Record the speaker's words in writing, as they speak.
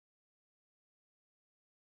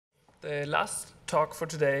The last talk for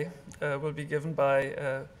today will be given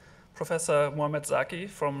by Professor Mohammed Zaki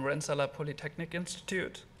from Rensselaer Polytechnic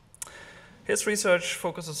Institute. His research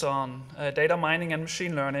focuses on data mining and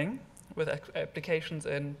machine learning with applications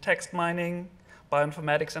in text mining,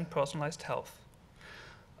 bioinformatics, and personalized health.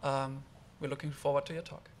 We're looking forward to your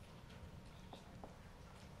talk.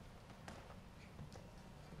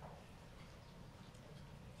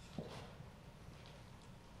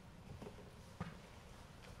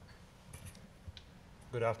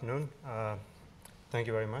 Good afternoon. Thank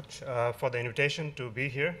you very much for the invitation to be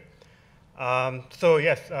here. I'm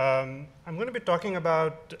going to be talking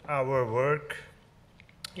about our work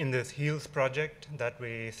in this HEALS project that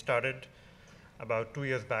we started about 2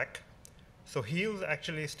 years back. So HEALS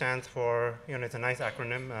actually stands for, it's a nice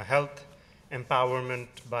acronym, Health Empowerment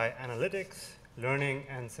by Analytics, Learning,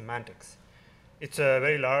 and Semantics. It's a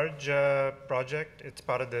very large project. It's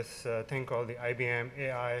part of this thing called the IBM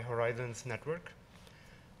AI Horizons Network.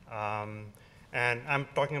 And I'm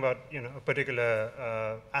talking about a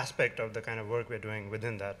particular aspect of the kind of work we're doing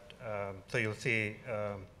within that. So you'll see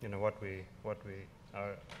what we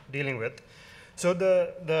are dealing with. So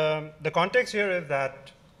the context here is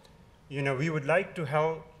that we would like to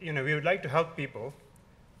help people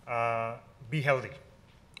be healthy.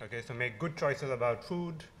 Okay, so make good choices about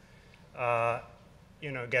food,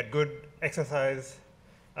 get good exercise,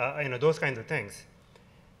 those kinds of things.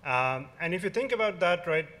 And if you think about that,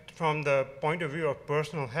 right, from the point of view of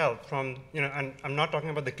personal health, and I'm not talking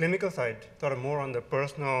about the clinical side, sort of more on the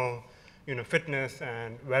personal, fitness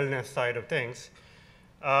and wellness side of things.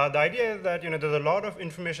 The idea is that there's a lot of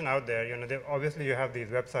information out there. Obviously you have these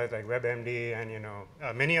websites like WebMD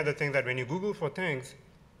and many other things that when you Google for things,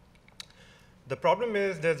 the problem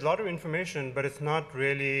is there's a lot of information, but it's not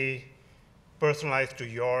really personalized to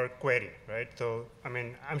your query, right? So I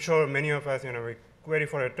mean, I'm sure many of us, we query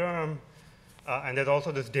for a term. And there's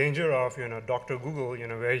also this danger of, Dr. Google,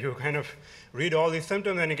 where you kind of read all these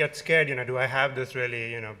symptoms and you get scared, do I have this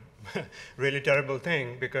really, really terrible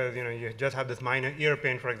thing because, you just have this minor ear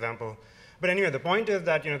pain, for example. But anyway, the point is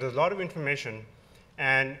that, there's a lot of information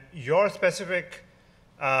and your specific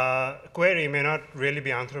query may not really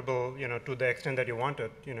be answerable, to the extent that you want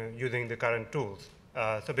it, using the current tools.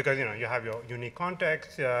 So because, you have your unique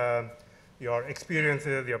context, your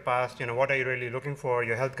experiences, your past, what are you really looking for,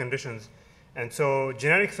 your health conditions. And so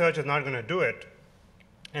generic search is not going to do it.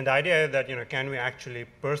 And the idea is that, can we actually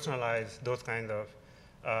personalize those kinds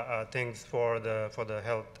of things for the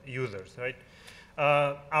health users, right?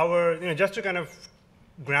 Just to kind of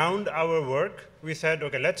ground our work, we said,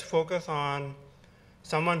 okay, let's focus on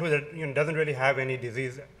someone who doesn't really have any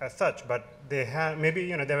disease as such, but they have maybe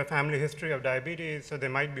they have a family history of diabetes, so they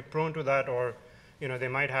might be prone to that, or they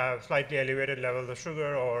might have slightly elevated levels of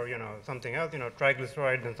sugar, or something else,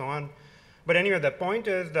 triglycerides and so on. But anyway, the point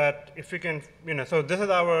is that if we can, so this is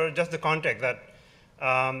just the context that,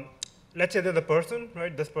 let's say there's a person,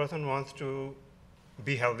 right? This person wants to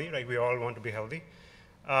be healthy, right? We all want to be healthy.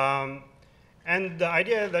 And the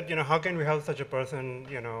idea is that, how can we help such a person,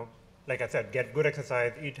 like I said, get good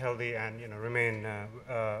exercise, eat healthy, and, remain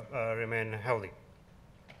healthy.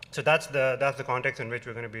 So that's the context in which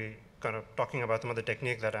we're going to be kind of talking about some of the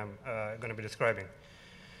techniques that I'm going to be describing.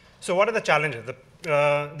 So what are the challenges?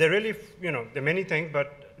 There really, there are many things,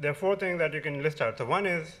 but there are 4 things that you can list out. So one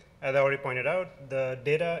is, as I already pointed out, the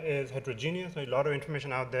data is heterogeneous. So a lot of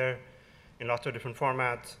information out there in lots of different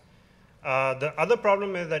formats. The other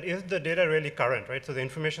problem is that is the data really current, right? So the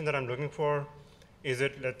information that I'm looking for, is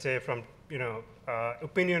it, let's say, from,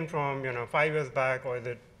 opinion from, 5 years back, or is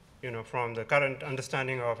it, from the current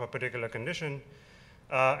understanding of a particular condition?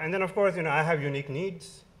 And then, of course, I have unique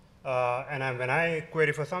needs. And when I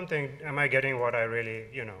query for something, am I getting what I really,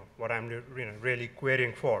 what I'm really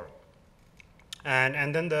querying for?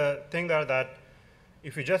 And then the thing that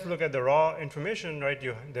if you just look at the raw information, right,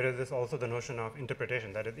 there is also the notion of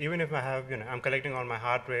interpretation. That is, even if I have, I'm collecting all my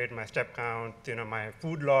heart rate, my step count, my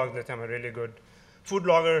food logs, that I'm a really good food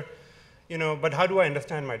logger, but how do I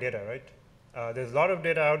understand my data, right? There's a lot of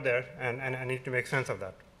data out there, and I need to make sense of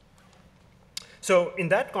that. So in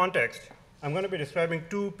that context, I'm going to be describing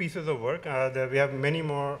 2 pieces of work. We have many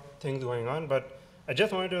more things going on, but I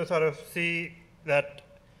just wanted to sort of see that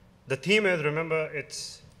the theme is, remember,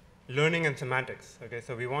 it's learning and semantics. Okay,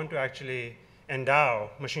 so we want to actually endow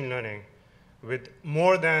machine learning with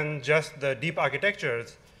more than just the deep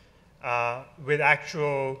architectures, with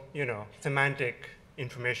actual, semantic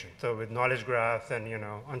information. So with knowledge graphs and,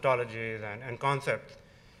 ontologies and concepts.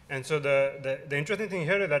 And so the interesting thing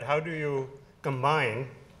here is that how do you combine,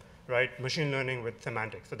 right, machine learning with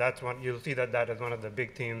semantics? So that's one. You'll see that is one of the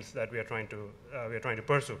big themes that we are trying to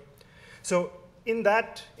pursue. So in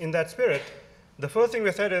that spirit, the first thing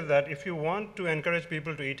we said is that if you want to encourage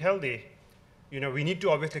people to eat healthy, we need to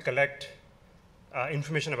obviously collect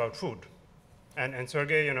information about food. And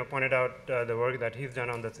Sergey, pointed out the work that he's done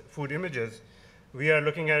on the food images. We are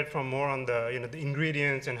looking at it from more on the, the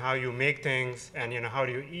ingredients and how you make things and, how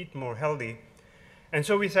do you eat more healthy. And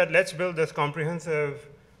so we said, let's build this comprehensive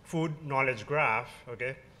food knowledge graph,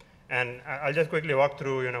 okay? And I'll just quickly walk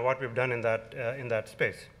through, what we've done in that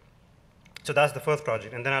space. So that's the first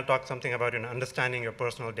project. And then I'll talk something about, understanding your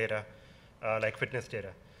personal data, like fitness data.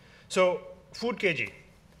 So food KG,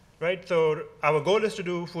 right? So our goal is to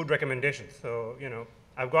do food recommendations. So,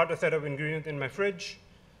 I've got a set of ingredients in my fridge.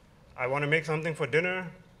 I want to make something for dinner,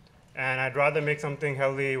 and I'd rather make something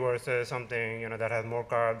healthy versus something, that has more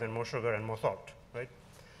carbs and more sugar and more salt, right?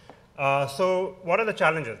 So what are the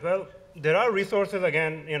challenges? Well, there are resources.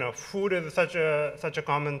 Again, food is such a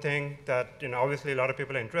common thing that, obviously a lot of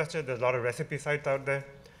people are interested. There's a lot of recipe sites out there.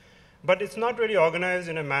 But it's not really organized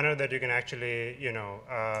in a manner that you can actually,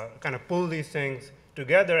 kind of pull these things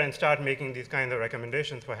together and start making these kinds of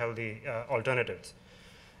recommendations for healthy alternatives.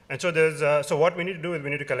 And so so what we need to do is we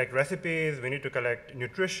need to collect recipes, we need to collect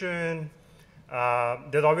nutrition.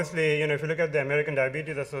 There's obviously, if you look at the American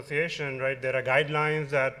Diabetes Association, right, there are guidelines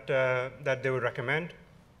that they would recommend.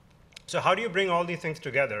 So how do you bring all these things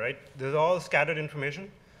together, right? There's all scattered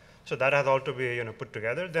information. So that has all to be, put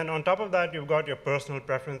together. Then on top of that, you've got your personal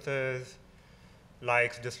preferences,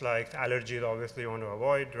 likes, dislikes, allergies, obviously you want to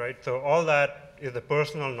avoid, right? So all that is the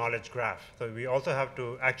personal knowledge graph. So we also have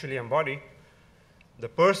to actually embody the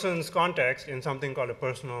person's context in something called a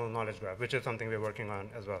personal knowledge graph, which is something we're working on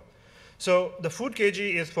as well. So the food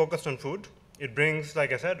KG is focused on food. It brings,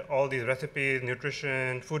 like I said, all these recipes,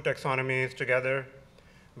 nutrition, food taxonomies together.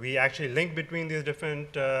 We actually link between these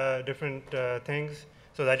different things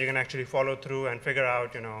so that you can actually follow through and figure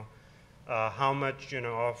out, how much,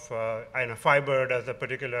 of fiber does a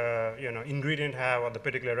particular, ingredient have or the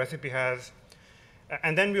particular recipe has.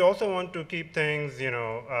 And then we also want to keep things,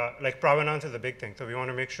 like provenance is a big thing. So we want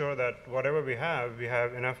to make sure that whatever we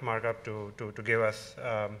have enough markup to give us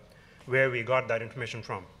where we got that information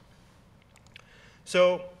from.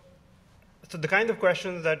 So the kind of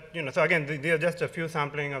questions that, so again, these are just a few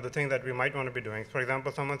sampling of the things that we might want to be doing. For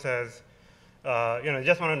example, someone says,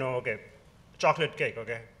 just want to know, okay, chocolate cake,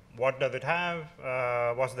 okay, what does it have?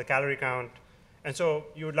 What's the calorie count? And so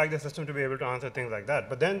you would like the system to be able to answer things like that.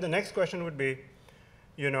 But then the next question would be,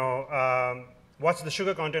 what's the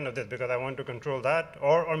sugar content of this? Because I want to control that.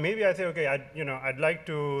 Or maybe I say, okay, I'd like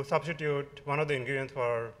to substitute one of the ingredients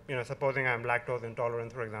for, supposing I'm lactose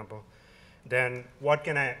intolerant, for example. Then what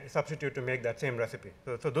can I substitute to make that same recipe?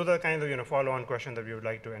 So those are kinds of, follow-on questions that we would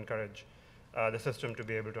like to encourage the system to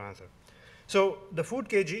be able to answer. So the food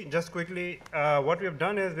KG, just quickly, what we've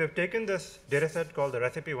done is we've taken this data set called the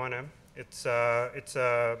Recipe 1M. It's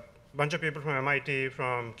a bunch of people from MIT,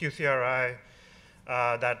 from QCRI,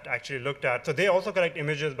 that actually looked at, so they also collect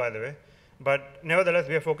images, by the way, but nevertheless,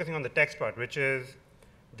 we are focusing on the text part, which is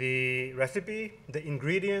the recipe, the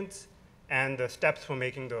ingredients, and the steps for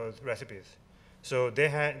making those recipes. So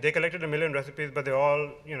they collected 1 million recipes, but they're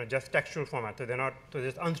all, just textual format, so they're not, so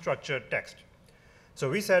just unstructured text. So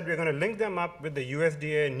we said we're going to link them up with the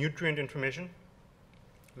USDA nutrient information.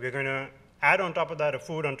 We're going to add on top of that a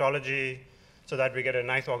food ontology so that we get a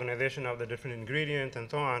nice organization of the different ingredients and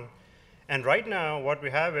so on. And right now, what we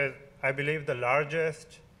have is, I believe, the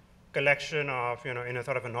largest collection of, in a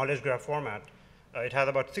sort of a knowledge graph format. It has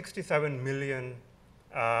about 67 million,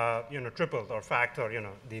 triples or facts or,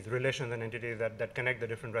 these relations and entities that connect the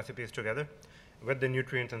different recipes together with the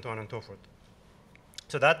nutrients and so on and so forth.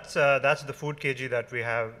 So that's the food KG that we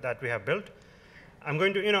have built. I'm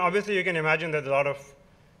going to, obviously you can imagine there's a lot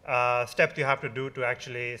of steps you have to do to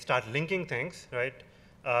actually start linking things, right?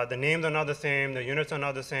 The names are not the same, the units are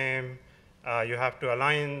not the same. You have to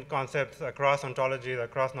align concepts across ontologies,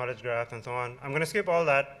 across knowledge graphs, and so on. I'm going to skip all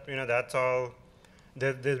that. That's all.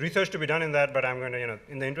 There's research to be done in that, but I'm going to,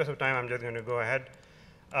 in the interest of time, I'm just going to go ahead.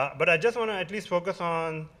 But I just want to at least focus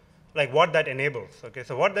on like what that enables. Okay,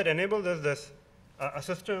 so what that enables is this a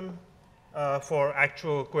system for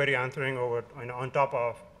actual query answering over, on top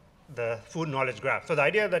of the food knowledge graph. So the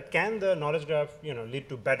idea that can the knowledge graph, lead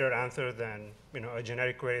to better answers than, a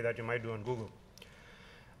generic query that you might do on Google.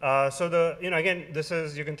 So again,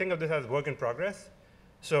 you can think of this as work in progress.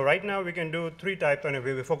 So right now we can do 3 types, and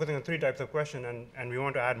we're focusing on 3 types of questions, and we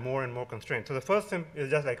want to add more and more constraints. So the first is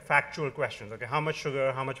just like factual questions. Okay, how much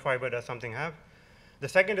sugar, how much fiber does something have? The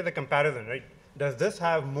second is a comparison, right? Does this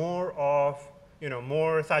have more of,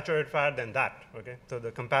 more saturated fat than that? Okay, so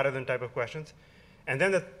the comparison type of questions. And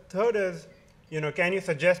then the third is, can you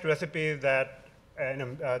suggest recipes that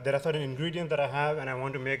there are certain ingredients that I have, and I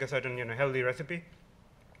want to make a certain healthy recipe.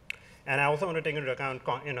 And I also want to take into account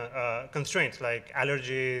constraints like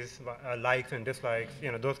allergies, likes and dislikes.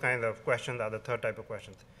 Those kinds of questions are the third type of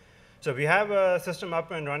questions. So we have a system up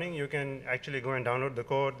and running. You can actually go and download the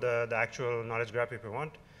code, the actual knowledge graph if you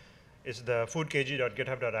want. It's the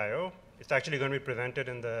foodkg.github.io. It's actually going to be presented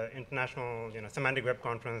in the International Semantic Web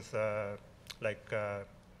Conference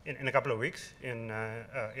in a couple of weeks in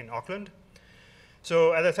Auckland.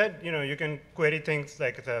 So as I said, you can query things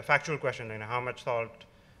like it's a factual question, how much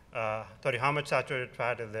how much saturated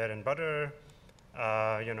fat is there in butter,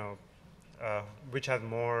 which has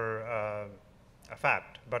more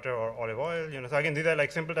fat, butter or olive oil. So again, these are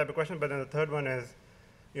like simple type of questions. But then the third one is,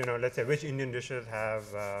 let's say which Indian dishes have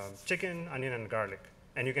chicken, onion, and garlic.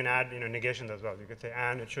 And you can add negations as well. You could say,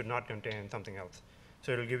 and it should not contain something else.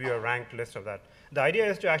 So it'll give you a ranked list of that. The idea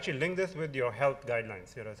is to actually link this with your health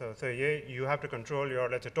guidelines. So you have to control your,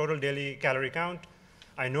 let's say, total daily calorie count.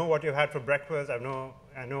 I know what you had for breakfast. I know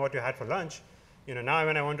what you had for lunch. Now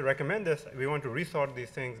when I want to recommend this, we want to resort these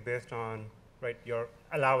things based on your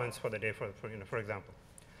allowance for the day, for example.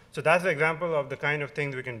 So that's the example of the kind of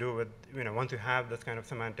things we can do with once you have this kind of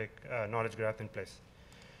semantic knowledge graph in place.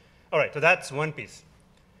 All right, so that's one piece.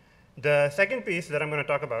 The second piece that I'm going to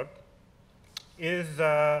talk about is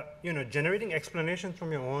generating explanations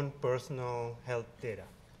from your own personal health data.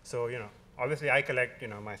 So obviously I collect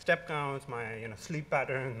my step counts, my sleep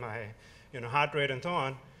patterns, my heart rate, and so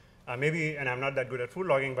on. Maybe, and I'm not that good at food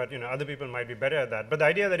logging, but other people might be better at that. But the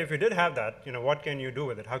idea that if you did have that, what can you do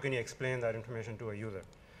with it? How can you explain that information to a user?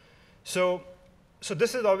 So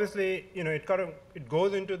this is obviously it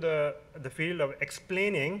goes into the field of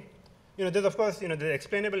explaining. There's of course the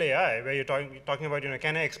explainable AI where you're talking about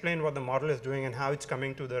can I explain what the model is doing and how it's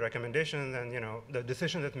coming to the recommendations and the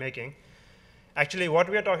decisions it's making. Actually, what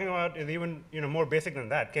we are talking about is even more basic than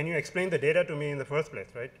that. Can you explain the data to me in the first place,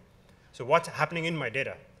 right? So what's happening in my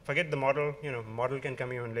data? Forget the model. Model can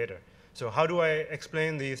come even later. So how do I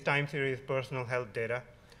explain these time series personal health data?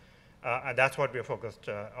 That's what we're focused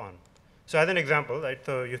on. So as an example, right?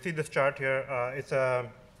 So you see this chart here.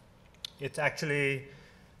 It's actually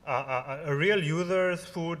a real user's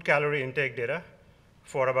food calorie intake data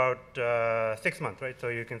for about 6 months, right? So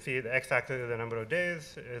you can see the x-axis is the number of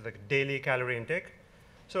days, is the daily calorie intake.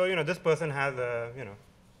 So this person has a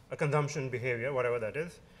consumption behavior, whatever that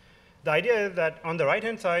is. The idea is that on the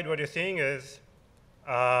right-hand side, what you're seeing is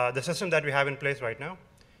the system that we have in place right now.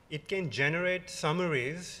 It can generate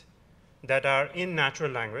summaries that are in natural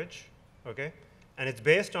language, okay? And it's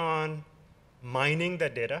based on mining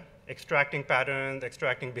that data, extracting patterns,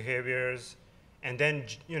 extracting behaviors, and then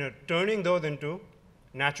turning those into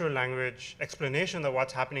natural language explanation of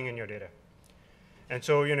what's happening in your data. And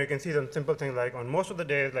so you can see some simple things like on most of the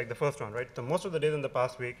days, like the first one, right? So most of the days in the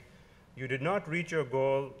past week, you did not reach your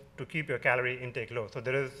goal to keep your calorie intake low. So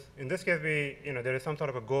there is, in this case, there is some sort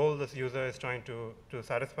of a goal this user is trying to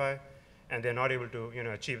satisfy, and they're not able to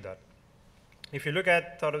achieve that. If you look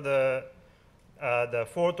at sort of the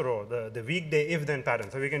fourth row, the weekday if-then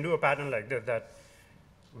pattern. So we can do a pattern like this, that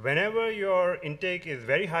whenever your intake is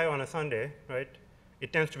very high on a Sunday, right,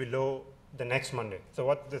 it tends to be low the next Monday. So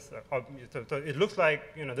what this, so it looks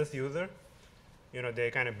like this user,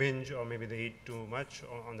 they kind of binge, or maybe they eat too much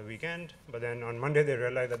on the weekend, but then on Monday they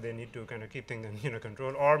realize that they need to kind of keep things in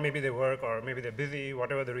control, or maybe they work, or maybe they're busy,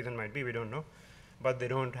 whatever the reason might be, we don't know, but they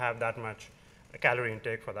don't have that much calorie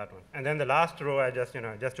intake for that one. And then the last row, I just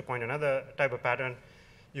to point another type of pattern,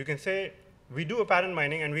 you can say we do a pattern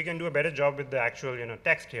mining and we can do a better job with the actual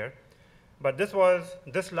text here. But this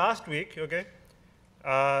last week, okay,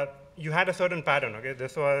 you had a certain pattern, okay.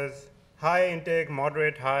 This was high intake,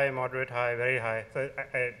 moderate, high, very high. So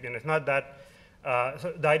it's not that.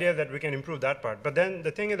 So the idea is that we can improve that part. But then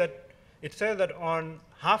the thing is that it says that on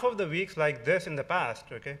half of the weeks like this in the past,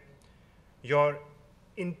 okay, your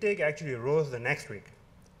intake actually rose the next week.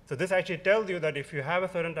 So this actually tells you that if you have a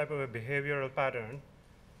certain type of a behavioral pattern,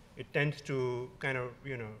 it tends to kind of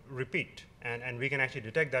repeat, and we can actually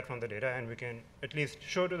detect that from the data, and we can at least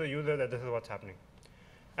show to the user that this is what's happening.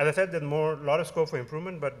 As I said, there's a lot of scope for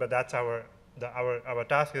improvement, but that's our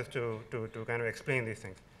task is to kind of explain these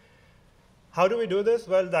things. How do we do this?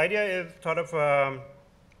 Well, the idea is sort of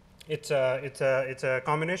it's a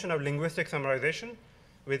combination of linguistic summarization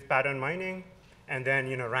with pattern mining, and then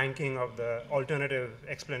ranking of the alternative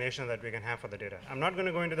explanation that we can have for the data. I'm not going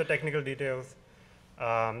to go into the technical details.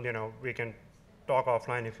 We can talk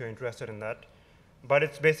offline if you're interested in that. But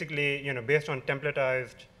it's basically based on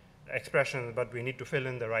templatized expressions, but we need to fill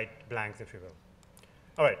in the right blanks, if you will.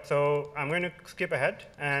 All right, so I'm going to skip ahead,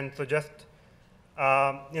 and so just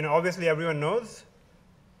Obviously everyone knows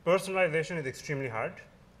personalization is extremely hard,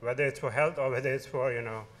 whether it's for health or whether it's for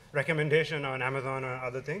recommendation on Amazon or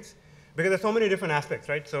other things, because there's so many different aspects,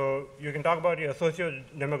 right? So you can talk about your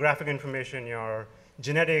socio-demographic information, your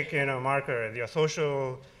genetic markers, your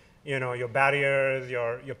social, your barriers,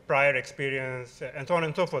 your prior experience, and so on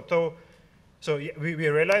and so forth. So we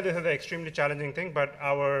realize this is an extremely challenging thing, but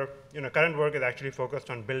our current work is actually focused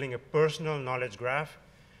on building a personal knowledge graph,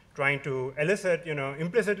 trying to elicit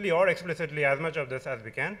implicitly or explicitly as much of this as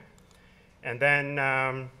we can. And then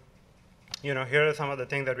here are some of the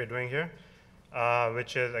things that we're doing here,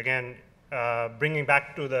 which is, again, bringing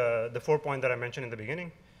back to the 4 points that I mentioned in the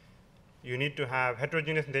beginning. You need to have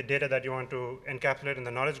heterogeneous data that you want to encapsulate in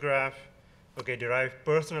the knowledge graph, derive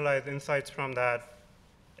personalized insights from that,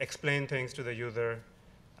 explain things to the user,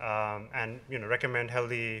 and recommend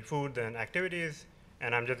healthy food and activities.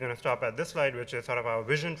 And I'm just going to stop at this slide, which is sort of our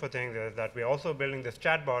vision for things, is that we're also building this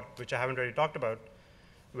chatbot, which I haven't really talked about,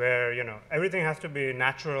 where everything has to be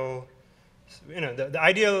natural. The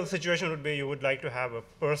ideal situation would be you would like to have a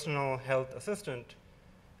personal health assistant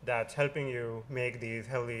that's helping you make these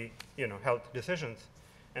healthy health decisions.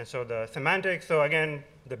 And so the semantics, so again,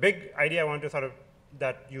 the big idea I want to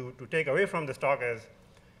to take away from this talk is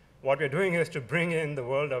what we're doing is to bring in the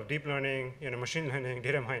world of deep learning, machine learning,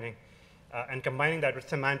 data mining, and combining that with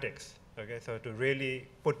semantics, so to really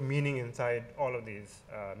put meaning inside all of these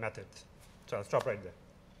methods. So I'll stop right there.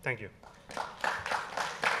 Thank you.